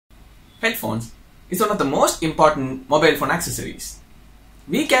Headphones is one of the most important mobile phone accessories.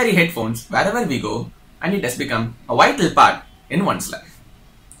 We carry headphones wherever we go, and it has become a vital part in one's life.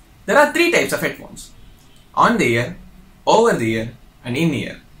 There are three types of headphones: on the ear, over the ear, and in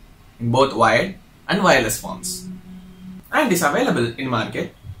ear, in both wired and wireless forms, and is available in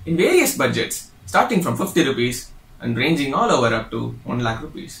market in various budgets starting from 50 rupees and ranging all over up to 1 lakh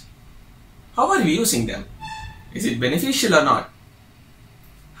rupees. How are we using them? Is it beneficial or not?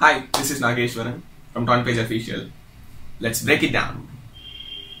 Hi, this is Nageshwaran from TornPage Official. Let's break it down.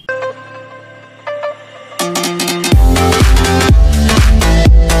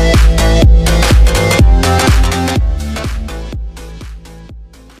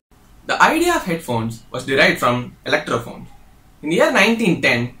 The idea of headphones was derived from electrophones. In the year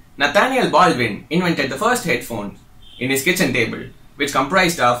 1910, Nathaniel Baldwin invented the first headphones in his kitchen table, which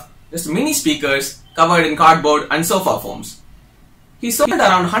comprised of just mini speakers covered in cardboard and sofa foams. He sold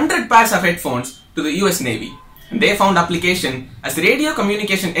around 100 pairs of headphones to the US Navy, and they found application as radio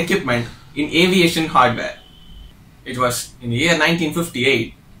communication equipment in aviation hardware. It was in the year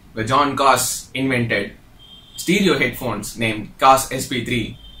 1958 where John Goss invented stereo headphones named Goss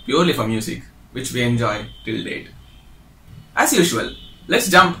SP3 purely for music, which we enjoy till date. As usual, let's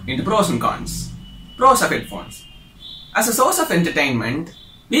jump into pros and cons. Pros of headphones. As a source of entertainment,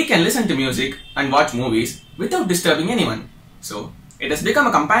 we can listen to music and watch movies without disturbing anyone. So, it has become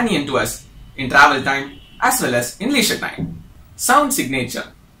a companion to us in travel time as well as in leisure time. Sound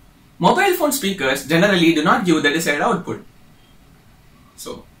signature. Mobile phone speakers generally do not give the desired output.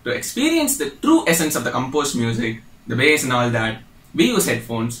 So, to experience the true essence of the composed music, the bass and all that, we use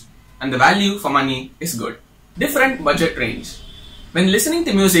headphones, and the value for money is good. Different budget range. When listening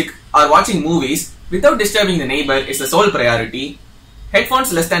to music or watching movies without disturbing the neighbor is the sole priority,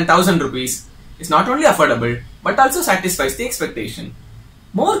 headphones less than 1000 rupees is not only affordable but also satisfies the expectation.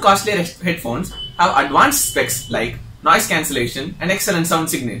 More costlier headphones have advanced specs like noise cancellation and excellent sound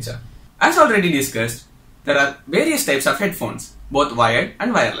signature. As already discussed, there are various types of headphones, both wired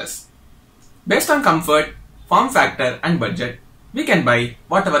and wireless. Based on comfort, form factor and budget, we can buy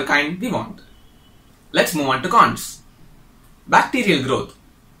whatever kind we want. Let's move on to cons. Bacterial growth.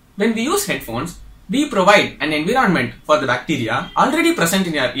 When we use headphones, we provide an environment for the bacteria already present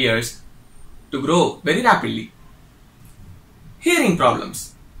in our ears to grow very rapidly. Hearing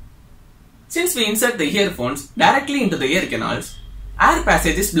problems. Since we insert the earphones directly into the ear canals, air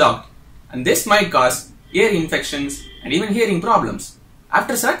passage is blocked, and this might cause ear infections and even hearing problems.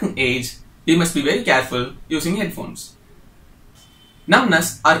 After a certain age, we must be very careful using headphones.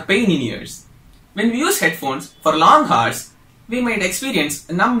 Numbness or pain in ears. When we use headphones for long hours, we might experience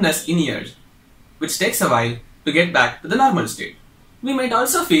numbness in ears, which takes a while to get back to the normal state. We might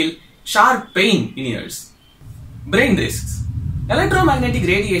also feel sharp pain in ears. Brain risks. Electromagnetic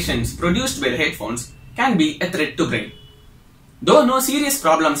radiations produced by the headphones can be a threat to brain. Though no serious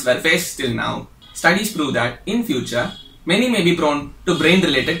problems were faced till now, studies prove that in future, many may be prone to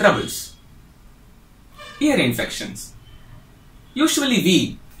brain-related troubles. Ear infections. Usually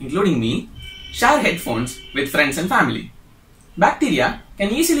we, including me, share headphones with friends and family. Bacteria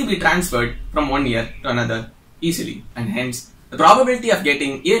can easily be transferred from one ear to another easily, and hence the probability of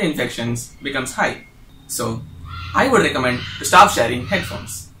getting ear infections becomes high. So, I would recommend to stop sharing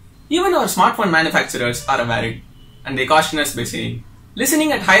headphones. Even our smartphone manufacturers are aware it, and they caution us by saying,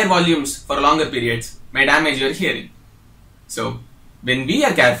 listening at higher volumes for longer periods may damage your hearing. So, when we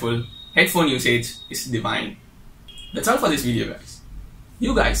are careful, headphone usage is divine. That's all for this video, guys.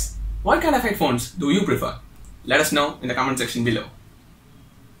 You guys, what kind of headphones do you prefer? Let us know in the comment section below.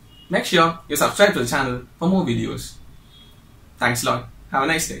 Make sure you subscribe to the channel for more videos. Thanks a lot. Have a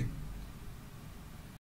nice day.